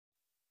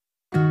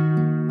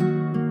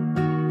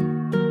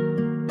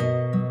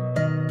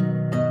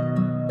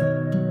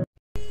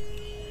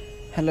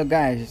Hello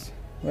guys,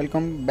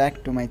 welcome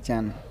back to my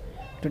channel.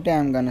 Today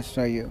I'm gonna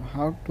show you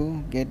how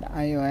to get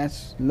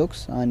iOS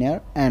looks on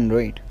your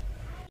Android.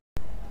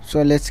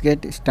 So let's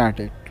get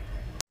started.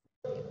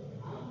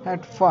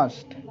 At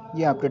first,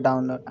 you have to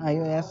download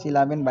iOS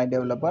 11 by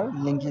developer.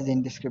 Link is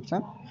in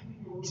description.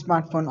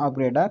 Smartphone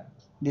upgrader.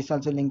 This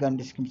also link on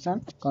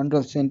description.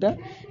 Control center,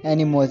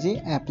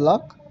 Animoji, app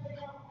lock,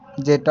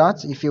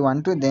 JTouch. If you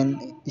want to,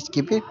 then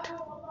skip it.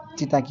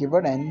 Cheetah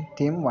keyboard and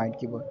theme white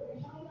keyboard.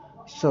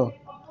 So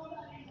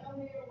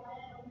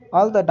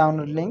all the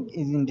download link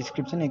is in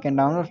description. You can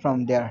download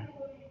from there.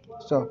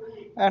 So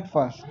at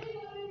first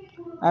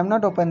I'm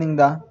not opening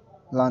the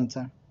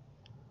launcher.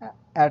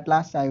 At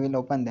last I will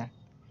open that.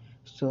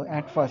 So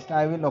at first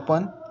I will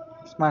open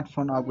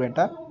smartphone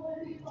operator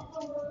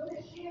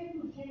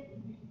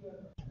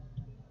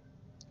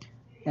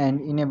and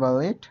enable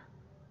it.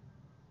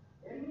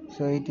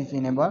 So it is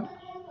enabled,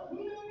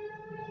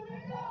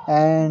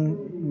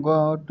 and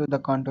go to the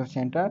control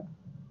center.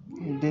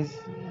 This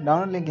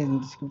download link is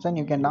in description.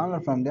 You can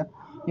download from there.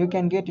 You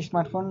can get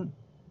smartphone,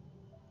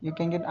 you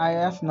can get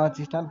iOS not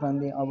installed from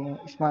the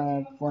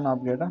smartphone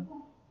operator.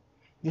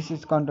 This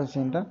is control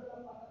center.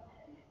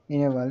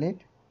 Enable it.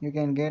 You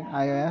can get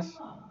iOS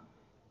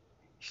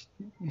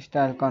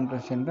style control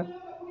center.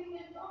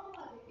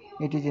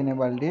 It is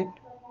enabled it.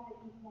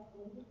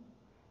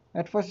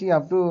 At first you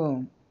have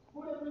to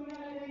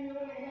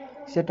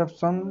set up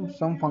some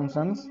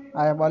functions.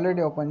 I have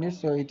already opened it,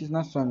 so it is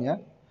not shown here.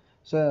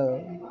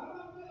 So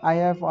I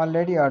have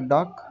already a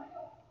dock.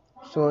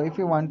 So if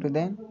you want to,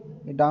 then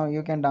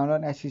you can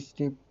download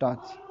assistive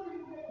touch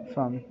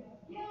from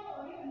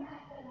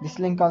this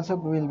link. Also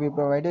will be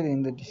provided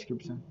in the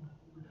description.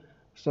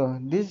 So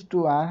these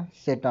two are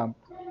set up,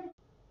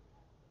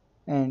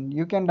 and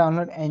you can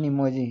download any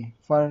emoji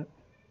for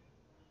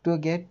to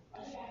get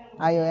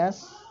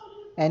iOS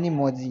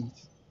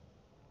emojis.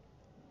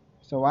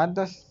 So what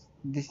does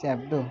this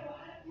app do?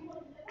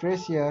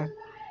 Trace your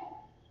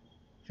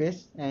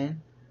face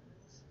and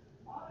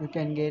you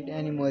can get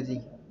an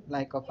emoji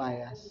like of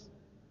iOS.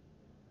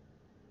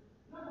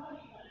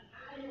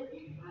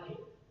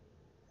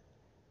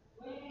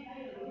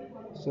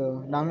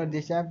 So download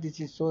this app. This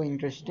is so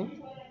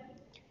interesting.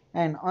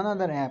 And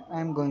another app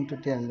I am going to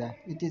tell that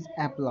it is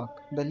app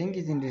lock. The link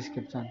is in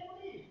description.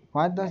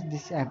 What does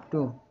this app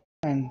do?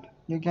 And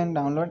you can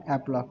download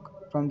app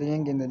lock from the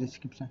link in the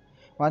description.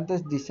 What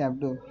does this app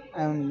do?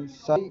 I'm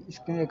sorry,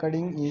 screen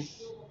recording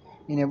is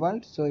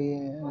enabled, so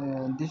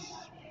this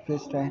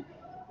face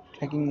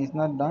tracking is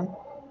not done.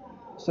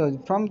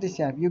 So from this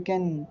app you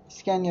can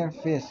scan your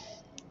face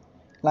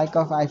like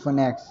of iPhone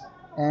X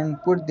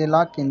and put the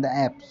lock in the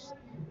apps.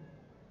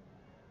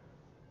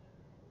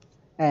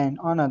 And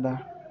another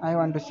I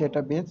want to set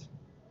up is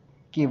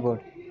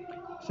keyboard.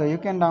 So you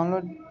can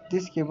download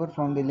this keyboard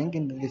from the link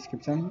in the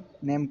description,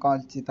 name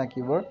called Cheetah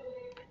keyboard.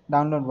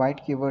 Download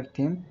white keyboard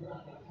theme.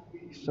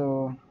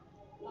 So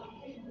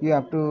you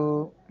have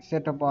to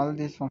set up all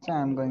these functions.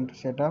 I am going to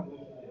set up.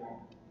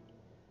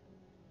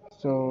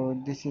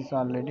 So this is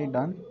already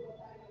done.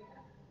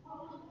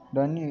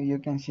 You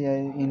can see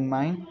in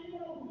mine,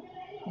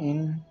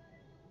 in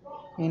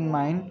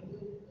mine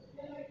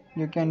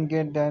you can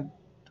get that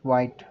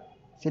white.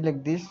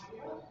 Select this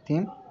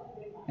theme,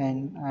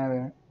 and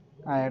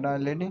I had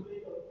already,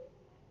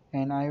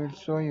 and I will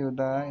show you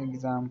the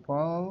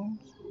example.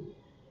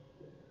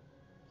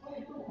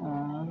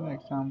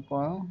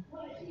 Example.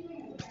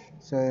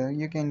 So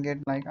you can get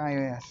like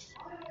iOS.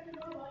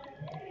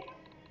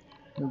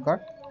 You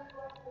got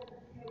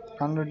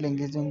download link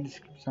is in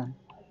description.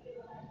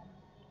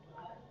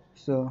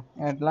 So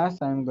at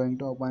last I am going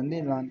to open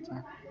the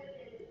launcher.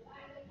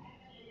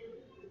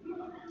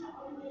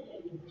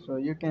 So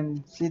you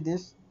can see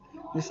this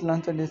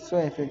launcher is so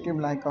effective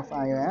like of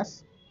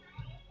iOS.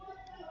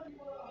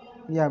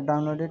 We have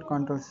downloaded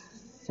control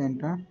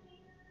center,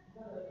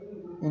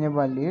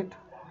 enable it.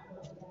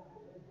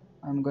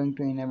 I'm going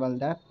to enable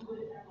that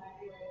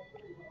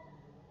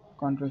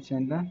control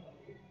center.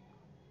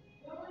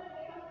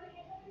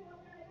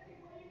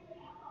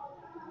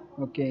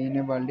 Okay,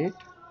 enabled it.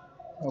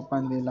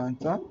 Open the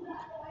launcher.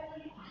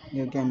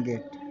 You can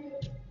get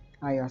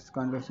iOS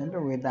control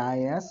center with the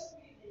iOS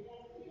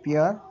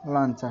pure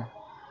launcher.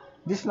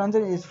 This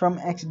launcher is from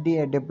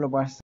XDA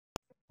developers.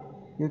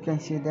 You can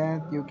see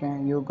that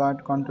you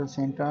got control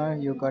center,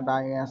 you got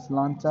iOS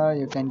launcher,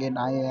 you can get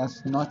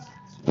iOS not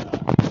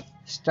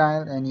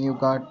style, and you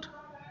got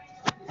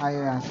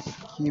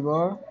iOS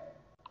keyboard.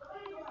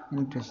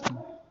 Interesting.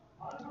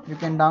 You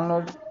can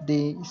download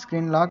the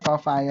screen lock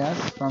of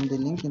iOS from the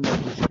link in the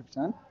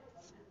description,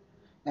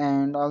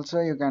 and also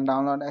you can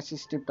download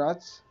assistive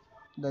touch.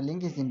 The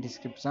link is in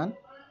description.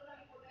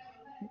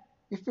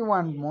 If you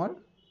want more,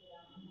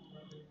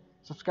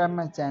 subscribe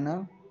my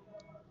channel,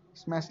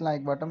 smash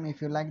like button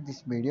if you like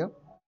this video.